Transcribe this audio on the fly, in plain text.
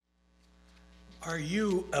Are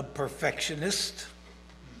you a perfectionist?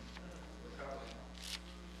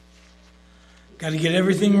 Got to get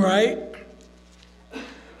everything right?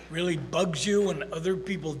 Really bugs you when other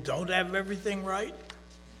people don't have everything right?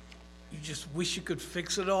 You just wish you could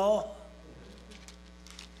fix it all?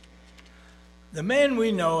 The man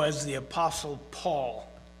we know as the Apostle Paul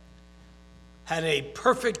had a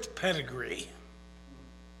perfect pedigree.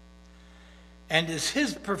 And it's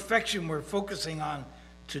his perfection we're focusing on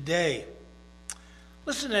today.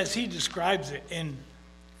 Listen as he describes it in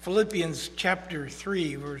Philippians chapter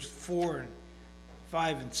 3, verse 4 and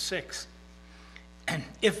 5 and 6. And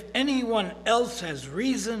if anyone else has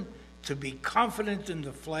reason to be confident in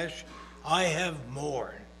the flesh, I have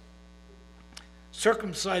more.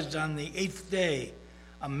 Circumcised on the 8th day,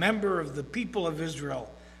 a member of the people of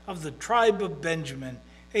Israel, of the tribe of Benjamin,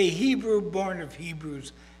 a Hebrew born of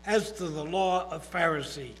Hebrews, as to the law, a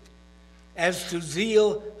Pharisee, as to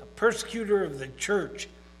zeal, a persecutor of the church,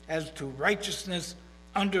 as to righteousness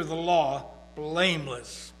under the law,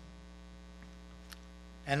 blameless.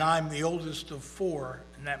 And I'm the oldest of 4,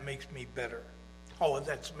 and that makes me better. Oh,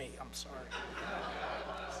 that's me, I'm sorry.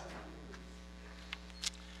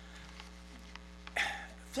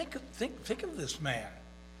 Think of this man.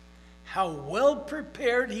 How well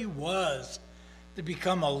prepared he was to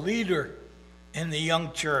become a leader in the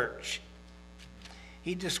young church.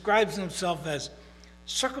 He describes himself as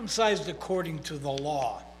circumcised according to the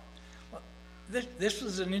law. This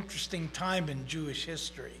was an interesting time in Jewish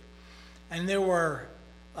history. And there were,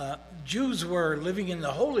 Jews were living in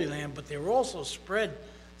the Holy Land, but they were also spread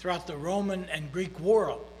throughout the Roman and Greek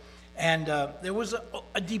world. And there was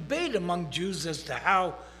a debate among Jews as to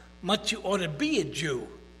how much you ought to be a Jew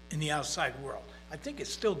in the outside world. I think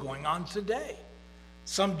it's still going on today.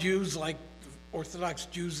 Some Jews, like Orthodox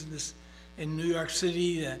Jews in New York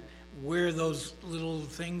City, that wear those little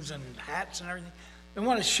things and hats and everything, they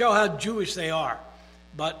want to show how Jewish they are.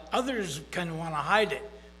 But others kind of want to hide it.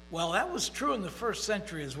 Well, that was true in the first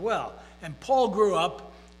century as well. And Paul grew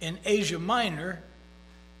up in Asia Minor,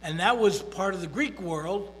 and that was part of the Greek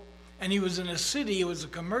world. And he was in a city, it was a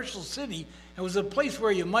commercial city, it was a place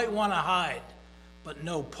where you might want to hide. But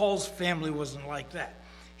no, Paul's family wasn't like that.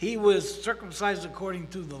 He was circumcised according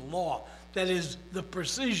to the law. That is, the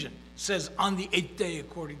precision says on the 8th day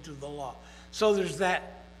according to the law. So there's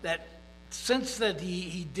that sense that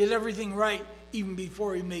he did everything right even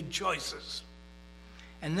before he made choices.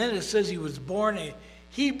 And then it says he was born a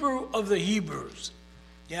Hebrew of the Hebrews.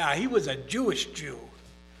 Yeah, he was a Jewish Jew.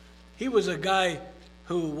 He was a guy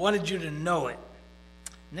who wanted you to know it.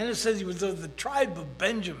 And then it says he was of the tribe of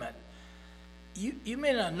Benjamin. You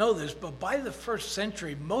may not know this, but by the first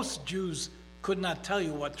century, most Jews could not tell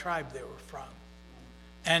you what tribe they were from.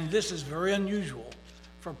 And this is very unusual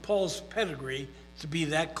for Paul's pedigree to be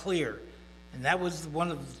that clear. And that was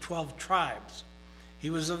one of the 12 tribes. He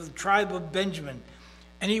was of the tribe of Benjamin.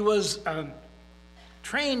 And he was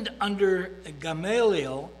trained under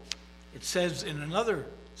Gamaliel. It says in another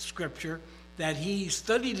scripture that he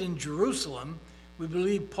studied in Jerusalem. We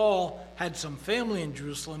believe Paul had some family in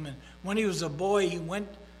Jerusalem, and when he was a boy, he went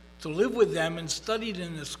to live with them and studied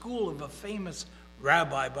in the school of a famous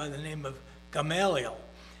rabbi by the name of Gamaliel.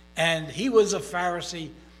 And he was a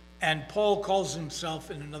Pharisee, and Paul calls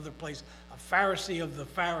himself in another place a Pharisee of the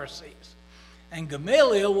Pharisees. And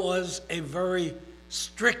Gamaliel was a very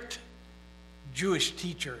strict Jewish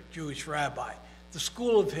teacher, Jewish rabbi. The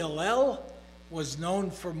school of Hillel was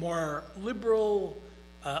known for more liberal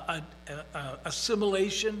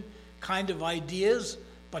assimilation kind of ideas,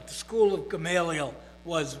 but the school of Gamaliel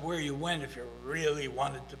was where you went if you really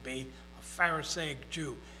wanted to be a Pharisaic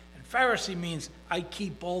Jew. And Pharisee means I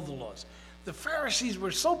keep all the laws. The Pharisees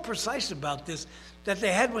were so precise about this that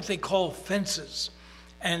they had what they call fences.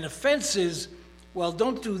 And the fence is, well,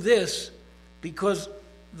 don't do this because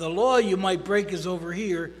the law you might break is over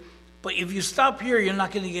here, but if you stop here, you're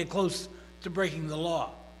not going to get close to breaking the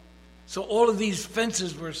law. So all of these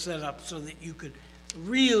fences were set up so that you could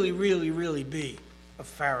really, really, really be a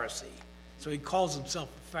Pharisee. So he calls himself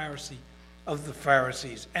a Pharisee of the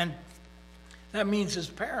Pharisees. And that means his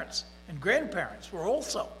parents and grandparents were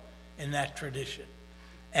also in that tradition.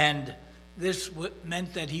 And this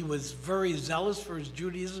meant that he was very zealous for his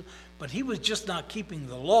Judaism, but he was just not keeping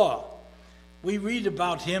the law. We read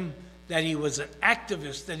about him that he was an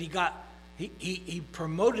activist, that he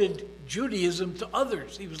promoted Judaism to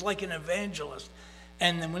others. He was like an evangelist.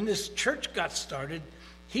 And then when this church got started,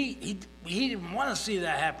 he didn't want to see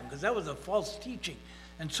that happen because that was a false teaching.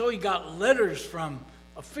 And so he got letters from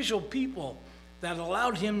official people that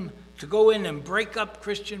allowed him to go in and break up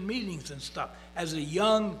Christian meetings and stuff. As a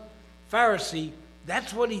young Pharisee,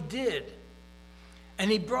 that's what he did. And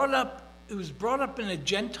he was brought up in a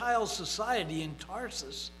Gentile society in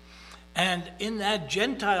Tarsus. And in that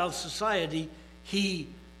Gentile society, he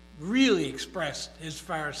really expressed his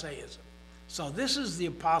Pharisaism. So this is the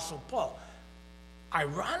Apostle Paul.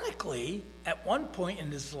 Ironically, at one point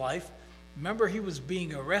in his life, remember he was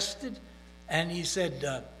being arrested, and he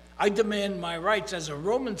said, I demand my rights as a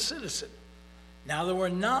Roman citizen. Now, there were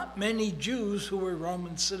not many Jews who were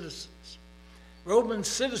Roman citizens. Roman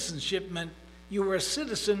citizenship meant you were a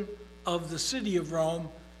citizen of the city of Rome,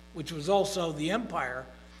 which was also the empire,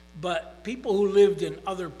 but people who lived in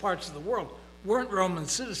other parts of the world weren't Roman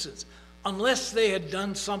citizens unless they had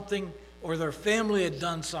done something or their family had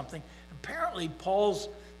done something. Apparently, Paul's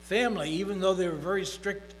family, even though they were very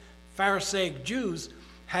strict Pharisaic Jews,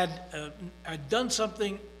 had done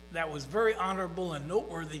something that was very honorable and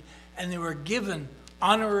noteworthy, and they were given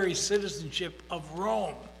honorary citizenship of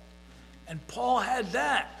Rome. And Paul had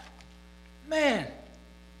that. Man,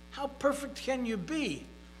 how perfect can you be?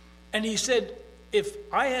 And he said, if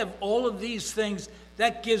I have all of these things,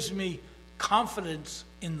 that gives me confidence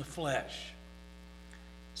in the flesh.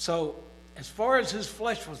 So, as far as his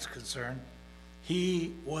flesh was concerned,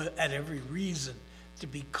 he had every reason to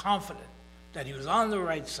be confident that he was on the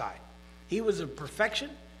right side. He was a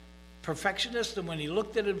perfectionist, and when he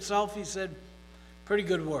looked at himself, he said, pretty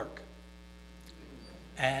good work.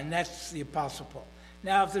 And that's the Apostle Paul.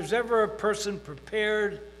 Now, if there's ever a person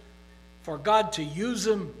prepared for God to use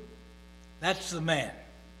him, that's the man.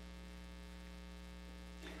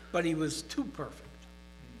 But he was too perfect.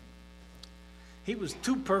 He was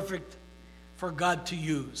too perfect for God to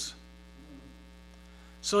use.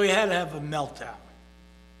 So he had to have a meltdown.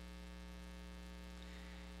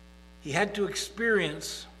 He had to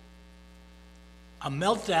experience a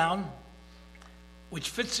meltdown, which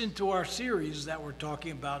fits into our series that we're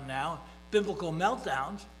talking about now, biblical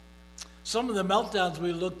meltdowns. Some of the meltdowns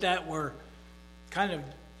we looked at were kind of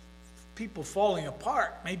people falling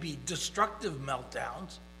apart, maybe destructive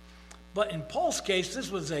meltdowns. But in Paul's case,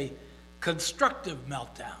 this was a constructive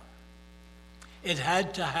meltdown. It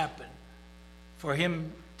had to happen for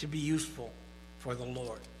him to be useful for the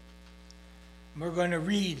Lord. And we're going to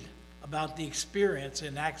read about the experience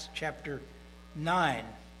in Acts chapter 9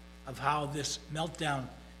 of how this meltdown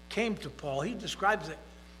came to Paul. He describes it,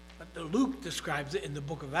 Luke describes it in the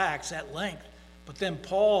book of Acts at length, but then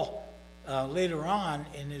Paul later on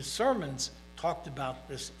in his sermons talked about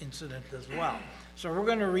this incident as well. So we're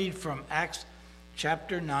going to read from Acts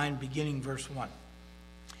chapter 9, beginning verse 1.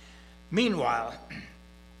 Meanwhile,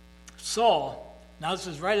 Saul, now this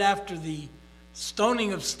is right after the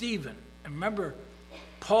stoning of Stephen. And remember,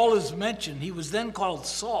 Paul is mentioned. He was then called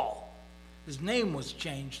Saul. His name was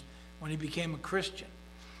changed when he became a Christian.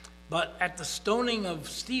 But at the stoning of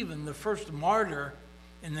Stephen, the first martyr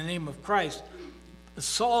in the name of Christ,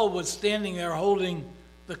 Saul was standing there holding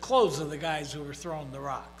the clothes of the guys who were throwing the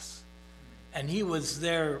rocks. And he was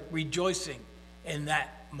there rejoicing in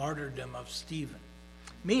that martyrdom of Stephen.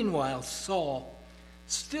 Meanwhile, Saul,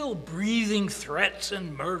 still breathing threats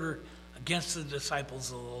and murder against the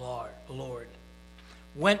disciples of the Lord,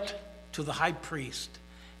 went to the high priest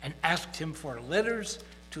and asked him for letters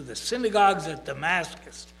to the synagogues at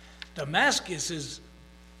Damascus. Damascus is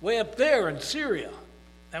way up there in Syria.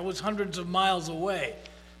 That was hundreds of miles away.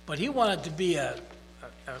 But he wanted to be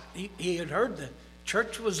he had heard the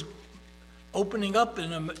church was opening up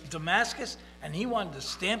in Damascus, and he wanted to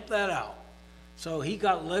stamp that out. So he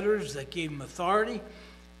got letters that gave him authority,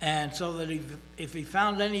 and so that if he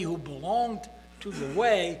found any who belonged to the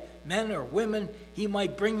way, men or women, he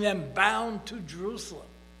might bring them bound to Jerusalem.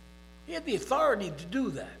 He had the authority to do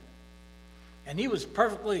that. And he was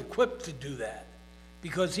perfectly equipped to do that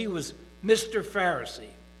because he was Mr. Pharisee.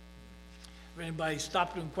 If anybody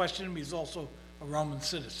stopped him and questioned him, he's also a Roman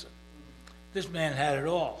citizen. This man had it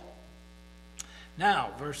all.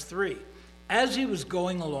 Now, verse 3. As he was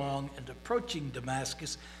going along and approaching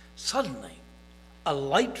Damascus, suddenly a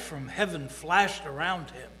light from heaven flashed around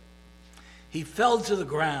him. He fell to the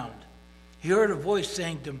ground. He heard a voice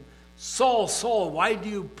saying to him, Saul, Saul, why do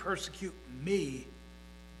you persecute me?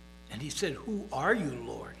 And he said, Who are you,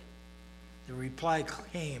 Lord? The reply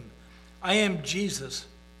came, I am Jesus,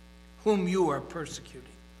 whom you are persecuting.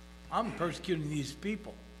 I'm persecuting these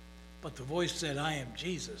people. But the voice said, I am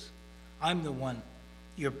Jesus. I'm the one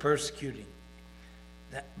you're persecuting.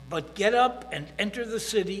 But get up and enter the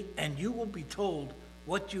city, and you will be told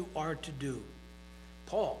what you are to do.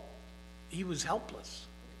 Paul, he was helpless.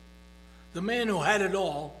 The man who had it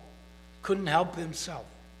all couldn't help himself.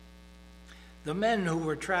 The men who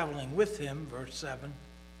were traveling with him, verse 7,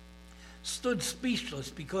 stood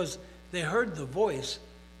speechless because they heard the voice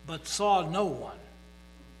but saw no one.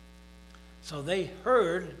 So they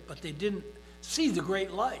heard, but they didn't see the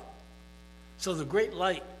great light. So the great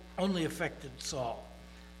light only affected Saul.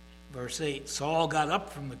 Verse 8, Saul got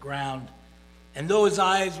up from the ground, and though his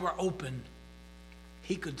eyes were opened,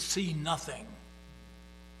 he could see nothing.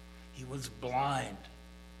 He was blind.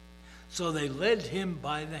 So they led him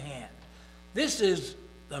by the hand. This is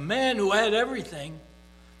the man who had everything.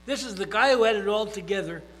 This is the guy who had it all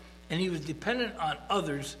together, and he was dependent on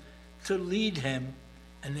others to lead him,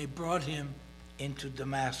 and they brought him into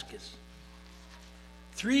Damascus.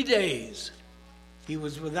 3 days he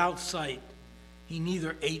was without sight. He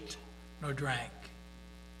neither ate nor drank.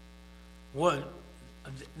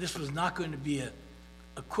 This was not going to be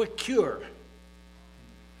a quick cure.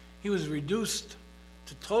 He was reduced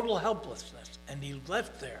to total helplessness, and he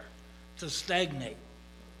left there to stagnate.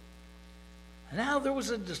 Now there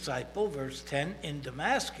was a disciple, verse 10, in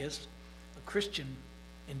Damascus, a Christian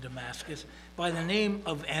in Damascus, by the name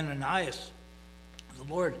of Ananias. The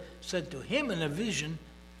Lord said to him in a vision,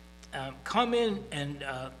 come in and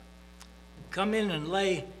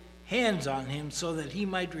lay hands on him so that he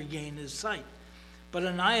might regain his sight. But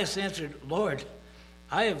Ananias answered, Lord,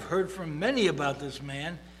 I have heard from many about this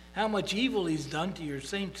man, how much evil he's done to your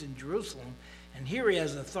saints in Jerusalem, and here he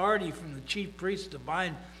has authority from the chief priests to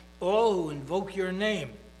bind all who invoke your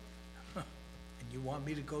name. And you want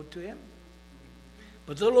me to go to him?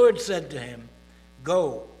 But the Lord said to him,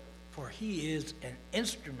 go, for he is an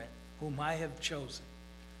instrument whom I have chosen.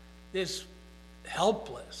 This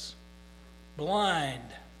helpless, blind,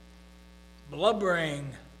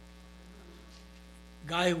 blubbering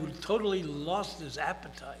guy who totally lost his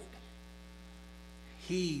appetite,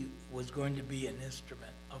 he was going to be an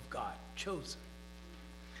instrument of God, chosen,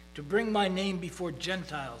 to bring my name before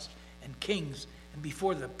Gentiles and kings and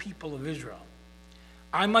before the people of Israel.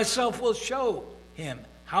 I myself will show him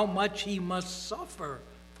how much he must suffer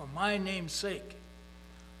for my name's sake.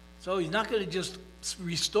 So he's not going to just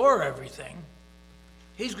restore everything.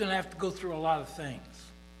 He's going to have to go through a lot of things.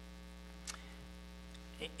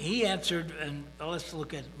 He answered, and let's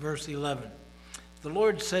look at verse 11. The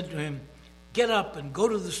Lord said to him, get up and go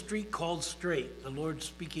to the street called Straight. The Lord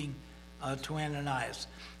speaking to Ananias.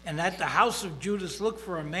 And at the house of Judas, look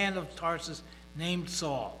for a man of Tarsus named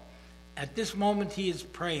Saul. At this moment he is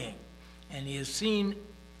praying, and he has seen,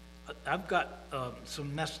 I've got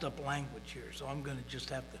some messed up language here, so I'm going to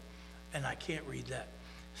just have to, and I can't read that.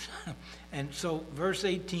 And so verse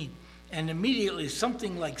 18, and immediately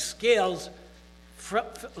something like scales,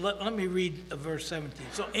 let me read verse 17.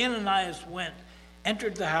 So Ananias went,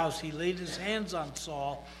 entered the house, he laid his hands on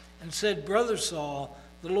Saul and said, Brother Saul,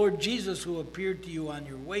 the Lord Jesus who appeared to you on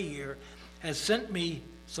your way here has sent me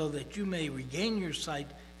so that you may regain your sight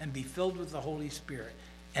and be filled with the Holy Spirit.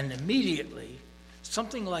 And immediately,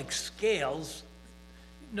 something like scales,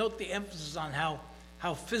 note the emphasis on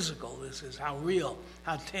how physical this is, how real,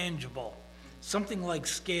 how tangible. Something like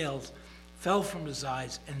scales fell from his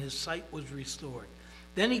eyes and his sight was restored.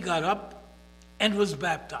 Then he got up and was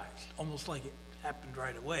baptized, almost like it happened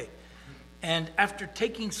right away. And after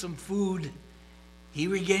taking some food, he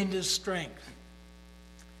regained his strength.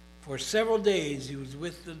 For several days he was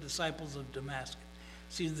with the disciples of Damascus.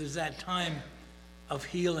 See, there's that time of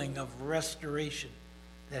healing, of restoration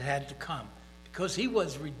that had to come, because he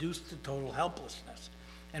was reduced to total helplessness.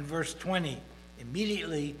 And verse 20,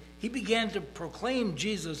 immediately he began to proclaim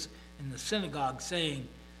Jesus in the synagogue, saying,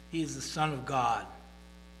 he is the Son of God.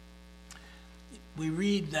 We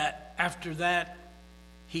read that after that,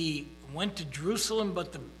 he went to Jerusalem,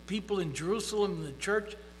 but the people in Jerusalem, the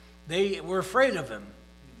church, they were afraid of him.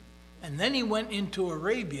 And then he went into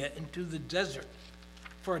Arabia, into the desert,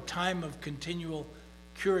 for a time of continual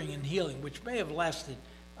curing and healing, which may have lasted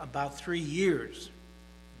about 3 years.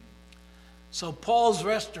 So Paul's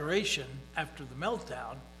restoration after the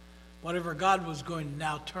meltdown, whatever God was going to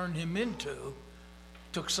now turn him into,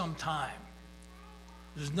 took some time.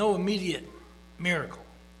 There's no immediate miracle,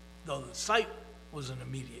 though the sight was an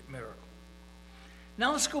immediate miracle.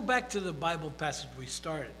 Now let's go back to the Bible passage we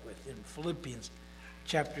started with in Philippians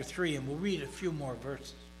chapter 3, and we'll read a few more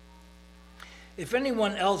verses. If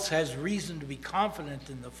anyone else has reason to be confident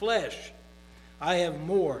in the flesh, I have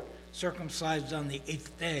more, circumcised on the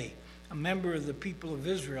 8th day, a member of the people of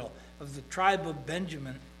Israel, of the tribe of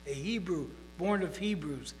Benjamin, a Hebrew, born of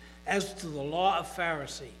Hebrews, as to the law of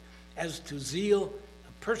Pharisee, as to zeal,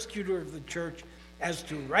 a persecutor of the church, as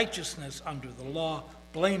to righteousness under the law,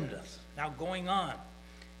 blameless. Now going on.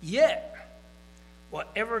 Yet,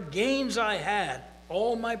 whatever gains I had,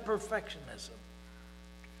 all my perfectionism,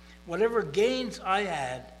 whatever gains I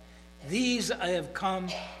had, these I have come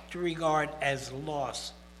to regard as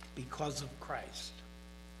loss because of Christ.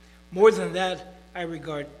 More than that, I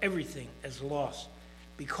regard everything as lost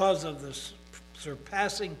because of the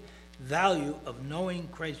surpassing value of knowing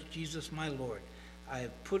Christ Jesus my Lord. I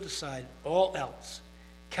have put aside all else,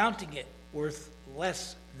 counting it worth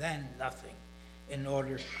less than nothing, in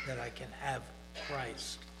order that I can have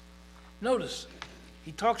Christ. Notice,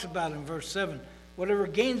 he talks about in verse 7, whatever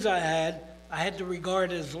gains I had to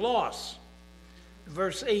regard as loss.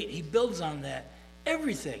 Verse 8, he builds on that.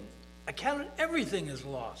 Everything, I counted everything as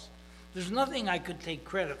loss. There's nothing I could take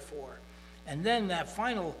credit for. And then that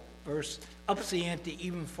final verse ups the ante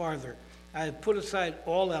even farther. I have put aside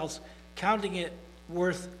all else, counting it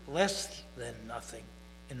worth less than nothing,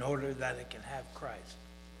 in order that I can have Christ.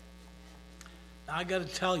 Now I got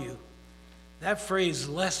to tell you, that phrase,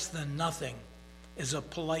 less than nothing, is a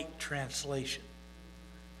polite translation.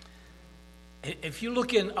 If you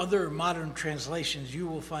look in other modern translations, you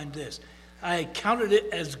will find this. I counted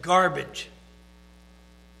it as garbage.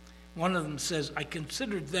 One of them says, I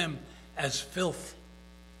considered them as filth.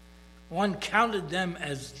 One counted them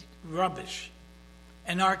as rubbish.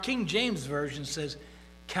 And our King James Version says,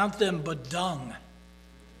 count them but dung.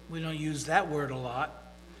 We don't use that word a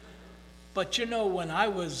lot. But you know, when I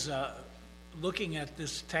was looking at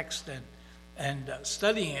this text and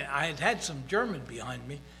studying it, I had some German behind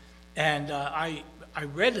me, and I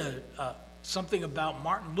read something about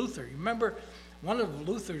Martin Luther. You remember one of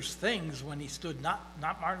Luther's things when he stood, not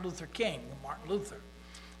Martin Luther King, Martin Luther,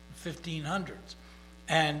 1500s.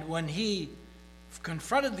 And when he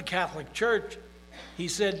confronted the Catholic Church, he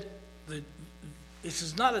said that this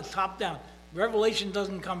is not a top-down. Revelation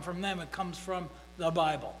doesn't come from them, it comes from the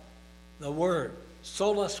Bible, the Word.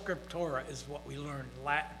 Sola Scriptura is what we learn in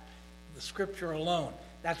Latin, the Scripture alone.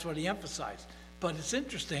 That's what he emphasized. But it's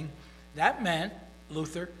interesting, that meant,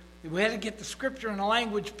 Luther, we had to get the Scripture in a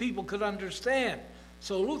language people could understand.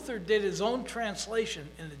 So Luther did his own translation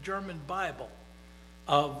in the German Bible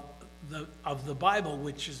of the Bible,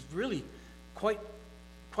 which is really quite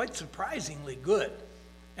surprisingly good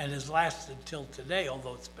and has lasted till today,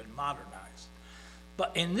 although it's been modernized.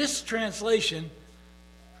 But in this translation,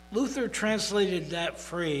 Luther translated that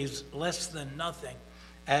phrase, less than nothing,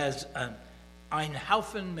 as an ein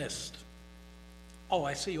Haufen Mist. Oh,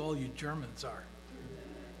 I see all you Germans are.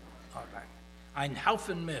 All right. Ein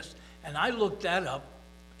Haufen Mist. And I looked that up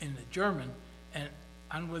in the German, and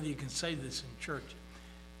I don't know whether you can say this in church.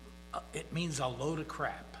 It means a load of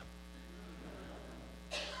crap.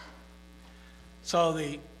 So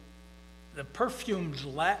the perfumed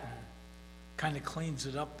Latin kind of cleans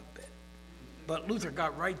it up a bit. But Luther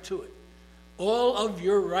got right to it. All of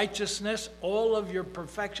your righteousness, all of your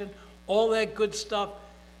perfection, all that good stuff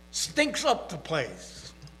stinks up the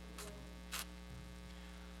place.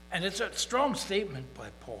 And it's a strong statement by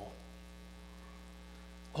Paul.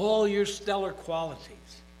 All your stellar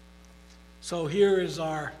qualities. So here is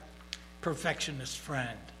our perfectionist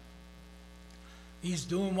friend. He's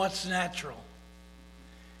doing what's natural.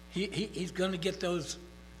 He's going to get those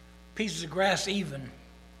pieces of grass even.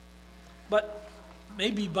 But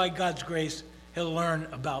maybe by God's grace, he'll learn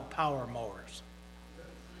about power mowers.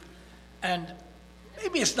 And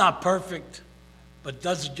maybe it's not perfect, but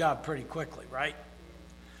does the job pretty quickly, right?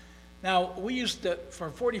 Now, we used to, for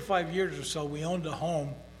 45 years or so, we owned a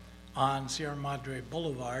home on Sierra Madre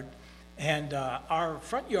Boulevard, and our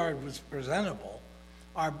front yard was presentable.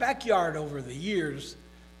 Our backyard over the years,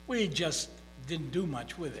 we just didn't do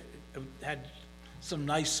much with it. It had some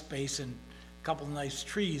nice space and a couple of nice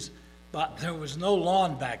trees, but there was no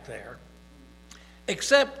lawn back there.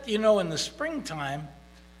 Except, you know, in the springtime,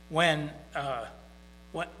 when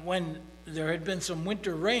there had been some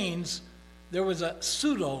winter rains, there was a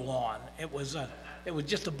pseudo lawn. It was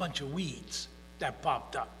just a bunch of weeds that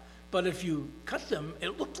popped up. But if you cut them,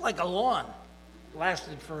 it looked like a lawn. It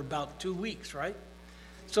lasted for about 2 weeks, right?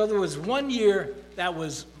 So there was one year that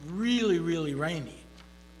was really, really rainy,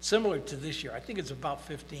 similar to this year. I think it's about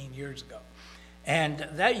 15 years ago. And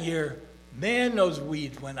that year, man, those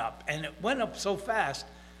weeds went up. And it went up so fast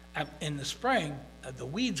in the spring, the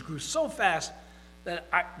weeds grew so fast that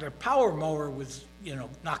the power mower was,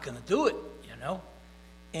 not going to do it,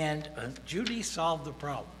 And Judy solved the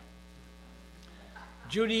problem.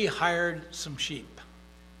 Judy hired some sheep.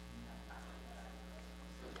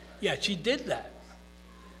 Yeah, she did that.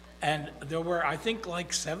 And there were, I think,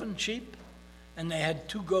 like 7 sheep, and they had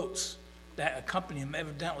 2 goats that accompanied them.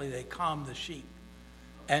 Evidently, they calmed the sheep.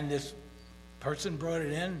 And this person brought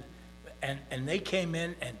it in, and they came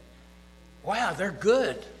in, and wow, they're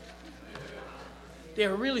good.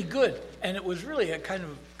 They're really good. And it was really a kind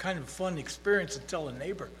of fun experience until a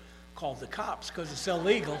neighbor called the cops because it's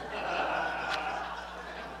illegal.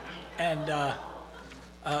 And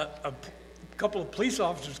A couple of police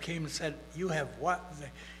officers came and said, "You have what?"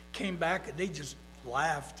 They came back and they just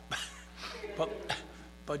laughed.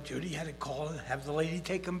 But Judy had to call and have the lady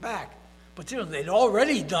take him back. But they'd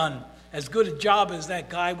already done as good a job as that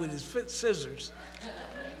guy with his scissors.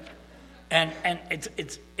 And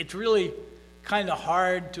it's really kind of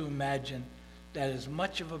hard to imagine that as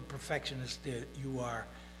much of a perfectionist that you are,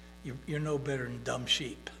 you're no better than dumb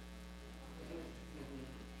sheep.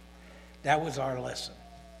 That was our lesson.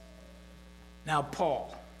 Now,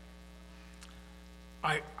 Paul.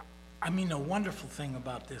 I mean, the wonderful thing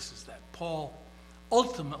about this is that Paul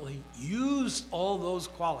ultimately used all those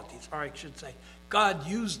qualities, or I should say, God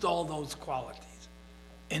used all those qualities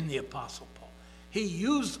in the Apostle Paul. He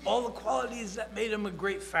used all the qualities that made him a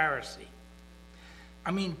great Pharisee.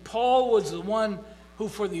 I mean, Paul was the one who,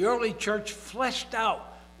 for the early church, fleshed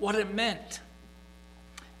out what it meant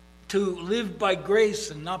to live by grace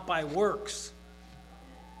and not by works.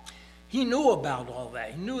 He knew about all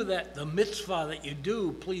that. He knew that the mitzvah that you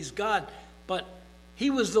do please God, but he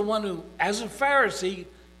was the one who, as a Pharisee,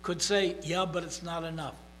 could say, yeah, but it's not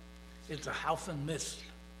enough. It's a Haufen mist.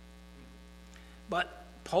 But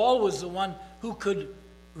Paul was the one who could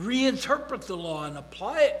reinterpret the law and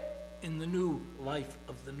apply it in the new life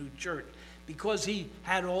of the new church because he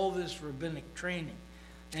had all this rabbinic training.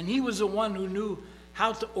 And he was the one who knew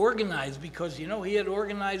how to organize because, he had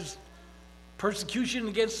organized persecution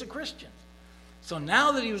against the Christians. So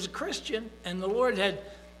now that he was a Christian and the Lord had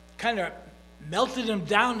kind of melted him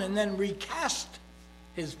down and then recast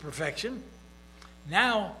his perfection,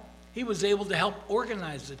 now he was able to help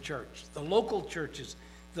organize the church, the local churches,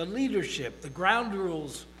 the leadership, the ground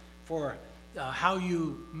rules for how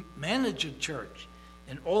you manage a church,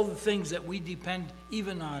 and all the things that we depend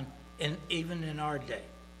even on, even in our day.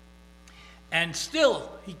 And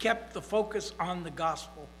still, he kept the focus on the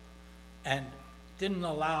gospel and didn't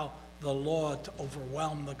allow the law to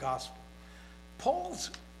overwhelm the gospel.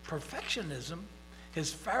 Paul's perfectionism,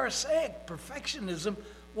 his Pharisaic perfectionism,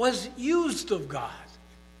 was used of God.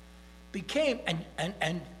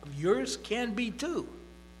 And yours can be too.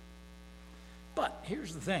 But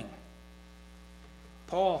here's the thing.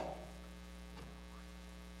 Paul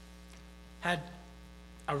had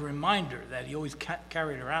a reminder that he always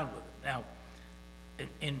carried around with him. Now,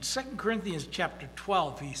 in 2 Corinthians chapter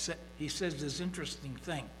 12, he says this interesting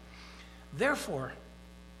thing. Therefore,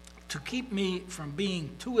 to keep me from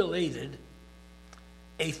being too elated,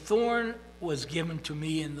 a thorn was given to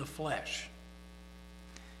me in the flesh,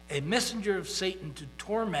 a messenger of Satan to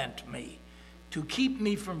torment me, to keep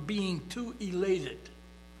me from being too elated.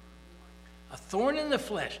 A thorn in the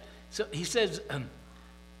flesh. So he says,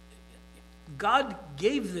 God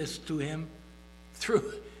gave this to him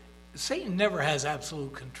through... Satan never has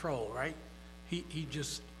absolute control, right? He's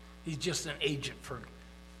just an agent for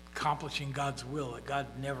accomplishing God's will. God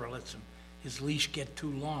never lets his leash get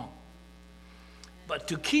too long. But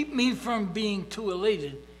to keep me from being too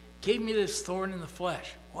elated, gave me this thorn in the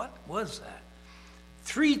flesh. What was that?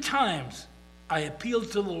 3 times I appealed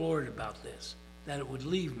to the Lord about this, that it would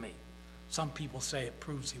leave me. Some people say it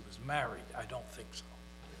proves he was married. I don't think so.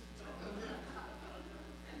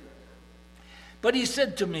 But he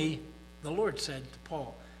said to me, the Lord said to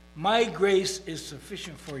Paul, my grace is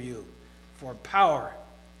sufficient for you, for power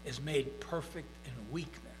is made perfect in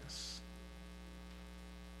weakness.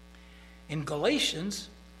 In Galatians,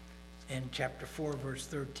 in chapter 4, verse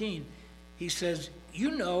 13, he says,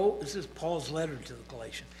 this is Paul's letter to the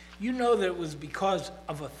Galatians, you know that it was because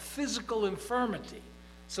of a physical infirmity.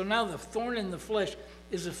 So now the thorn in the flesh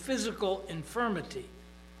is a physical infirmity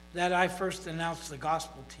that I first announced the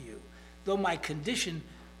gospel to you. Though my condition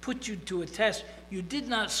put you to a test, you did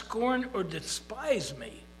not scorn or despise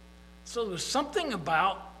me. So there was something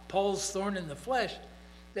about Paul's thorn in the flesh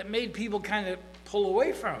that made people kind of pull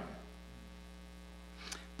away from him.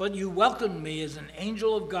 But you welcomed me as an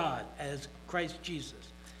angel of God, as Christ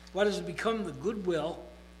Jesus. What has become of the goodwill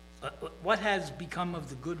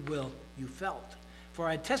you felt? For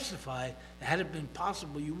I testify that had it been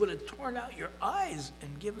possible, you would have torn out your eyes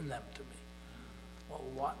and given them to me. Well,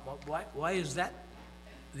 why is that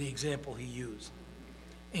the example he used?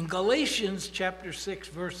 In Galatians chapter 6,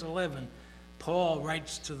 verse 11, Paul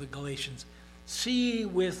writes to the Galatians, see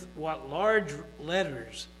what large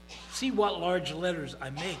letters I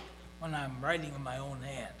make when I'm writing in my own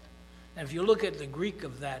hand. And if you look at the Greek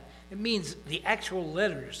of that, it means the actual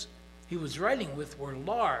letters he was writing with were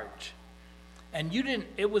large. And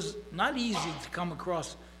it was not easy to come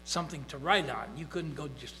across something to write on. You couldn't go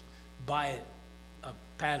just buy a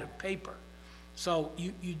pad of paper. So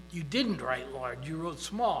you didn't write large, you wrote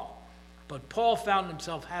small. But Paul found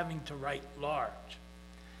himself having to write large.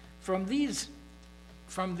 From these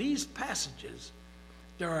passages,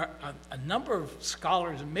 there are a number of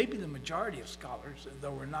scholars, and maybe the majority of scholars,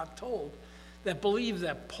 though we're not told, that believe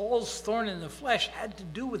that Paul's thorn in the flesh had to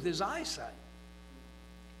do with his eyesight.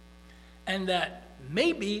 And that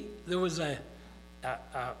maybe there was a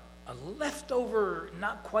leftover,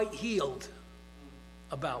 not quite healed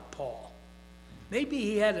about Paul. Maybe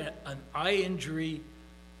he had an eye injury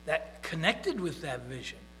that connected with that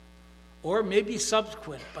vision, or maybe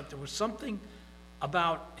subsequent, but there was something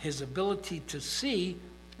about his ability to see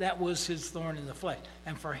that was his thorn in the flesh.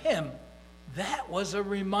 And for him, that was a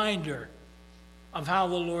reminder of how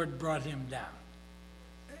the Lord brought him down.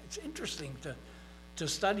 It's interesting to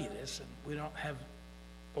study this, and we don't have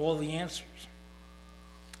all the answers.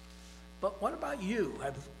 But what about you?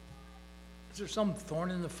 Is there some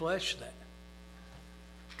thorn in the flesh that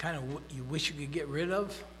kind of you wish you could get rid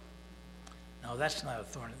of? No, that's not a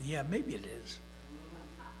thorn. Yeah, maybe it is.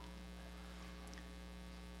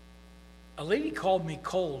 A lady called me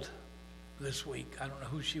cold this week. I don't know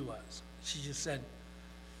who she was. She just said,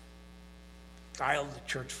 dialed the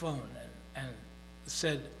church phone and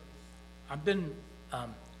said, I've been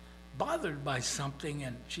bothered by something.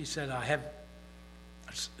 And she said, I have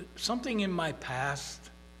something in my past.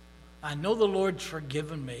 I know the Lord's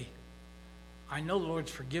forgiven me.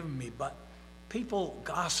 But people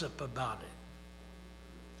gossip about it.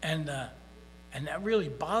 And that really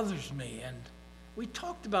bothers me. And we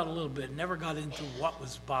talked about it a little bit, never got into what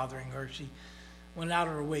was bothering her. She went out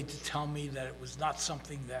of her way to tell me that it was not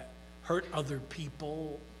something that hurt other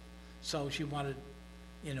people. So she wanted,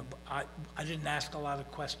 I didn't ask a lot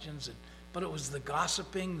of questions, but it was the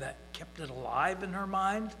gossiping that kept it alive in her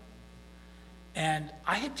mind. And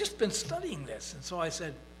I had just been studying this, and so I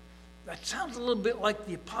said, that sounds a little bit like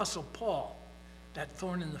the Apostle Paul, that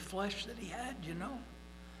thorn in the flesh that he had,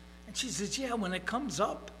 And she says, yeah, when it comes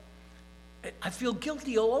up, I feel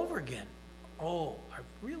guilty all over again. Oh,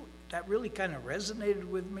 that really kind of resonated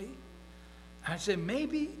with me. I said,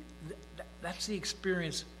 maybe that's the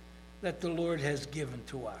experience that the Lord has given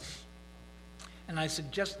to us. And I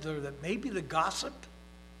suggested to her that maybe the gossip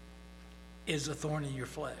is a thorn in your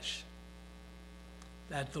flesh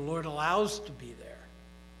that the Lord allows to be there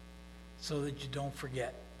so that you don't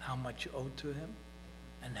forget how much you owe to him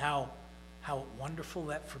and how wonderful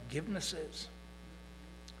that forgiveness is.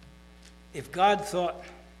 If God thought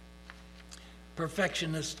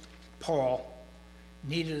perfectionist Paul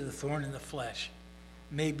needed a thorn in the flesh,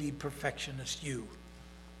 maybe perfectionist you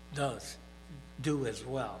do as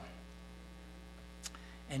well.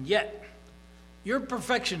 And yet, your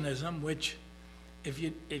perfectionism, which if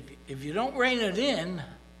you don't rein it in,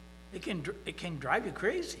 it can drive you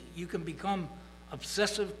crazy. You can become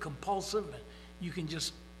obsessive, compulsive, and you can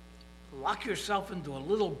just lock yourself into a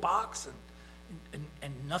little box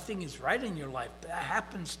and nothing is right in your life. That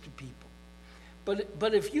happens to people.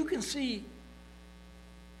 But if you can see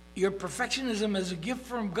your perfectionism as a gift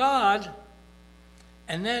from God,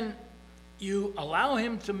 and then you allow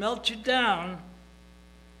him to melt you down,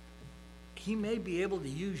 he may be able to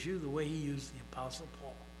use you the way he used the Apostle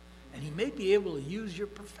Paul. And he may be able to use your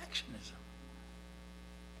perfectionism.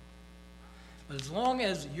 But as long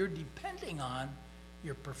as you're depending on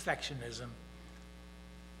your perfectionism,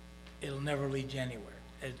 it'll never lead you anywhere.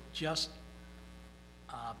 It's just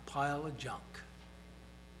a pile of junk.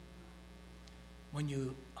 When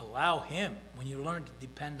you allow him, when you learn to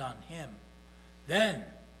depend on him, then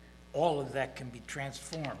all of that can be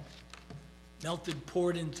transformed, melted,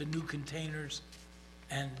 poured into new containers,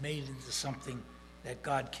 and made into something that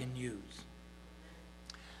God can use.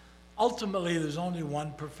 Ultimately, there's only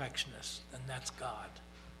one perfectionist, and that's God.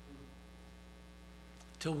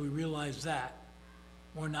 Until we realize that,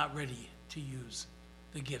 we're not ready to use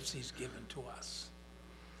the gifts he's given to us.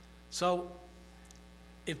 So,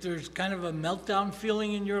 if there's kind of a meltdown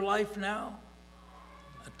feeling in your life now,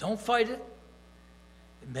 don't fight it.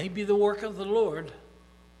 It may be the work of the Lord.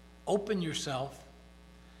 Open yourself.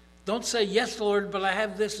 Don't say, yes, Lord, but I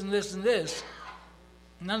have this and this and this.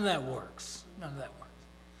 None of that works. None of that works.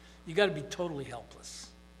 You got to be totally helpless.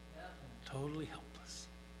 Totally helpless.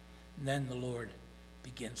 And then the Lord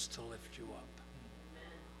begins to lift you up.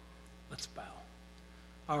 Let's bow.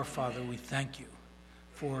 Our Father, we thank you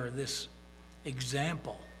for this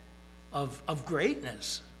example of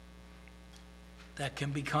greatness that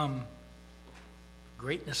can become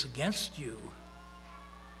greatness against you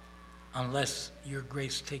unless your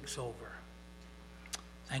grace takes over.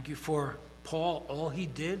 Thank you for Paul, all he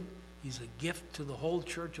did. He's a gift to the whole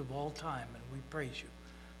church of all time, and we praise you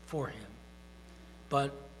for him.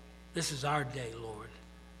 But this is our day, Lord.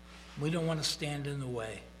 We don't want to stand in the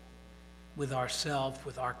way. with ourselves,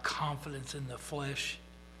 with our confidence in the flesh.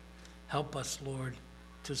 Help us, Lord,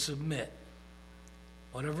 to submit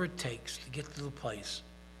whatever it takes to get to the place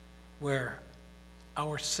where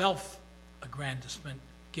our self-aggrandizement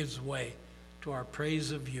gives way to our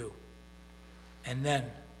praise of you, and then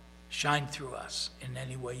shine through us in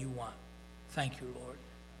any way you want. Thank you, Lord.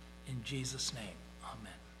 In Jesus' name,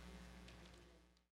 amen.